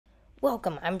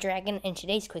Welcome, I'm Dragon, and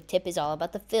today's quick tip is all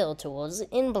about the fill tools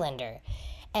in Blender.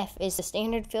 F is the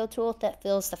standard fill tool that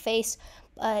fills the face,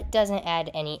 but doesn't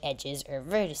add any edges or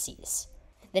vertices.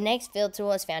 The next fill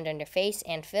tool is found under Face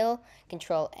and Fill.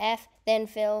 Control F, then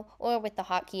Fill, or with the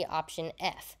hotkey option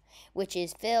F, which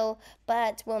is Fill,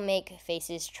 but will make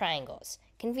faces triangles.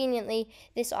 Conveniently,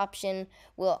 this option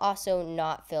will also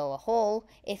not fill a hole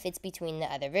if it's between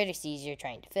the other vertices you're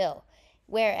trying to fill,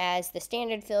 whereas the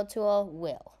standard fill tool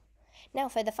will. Now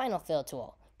for the final fill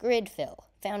tool, Grid Fill,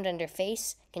 found under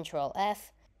Face, Control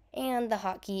F, and the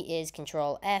hotkey is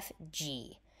Control F,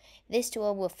 G. This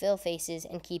tool will fill faces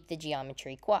and keep the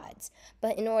geometry quads,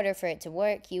 but in order for it to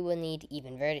work, you will need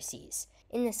even vertices.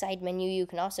 In the side menu, you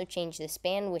can also change the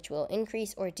span, which will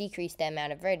increase or decrease the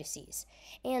amount of vertices.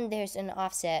 And there's an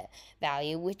offset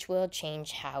value, which will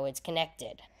change how it's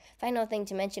connected. Final thing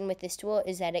to mention with this tool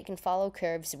is that it can follow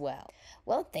curves well.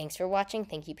 Well, thanks for watching.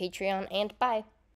 Thank you, Patreon, and bye!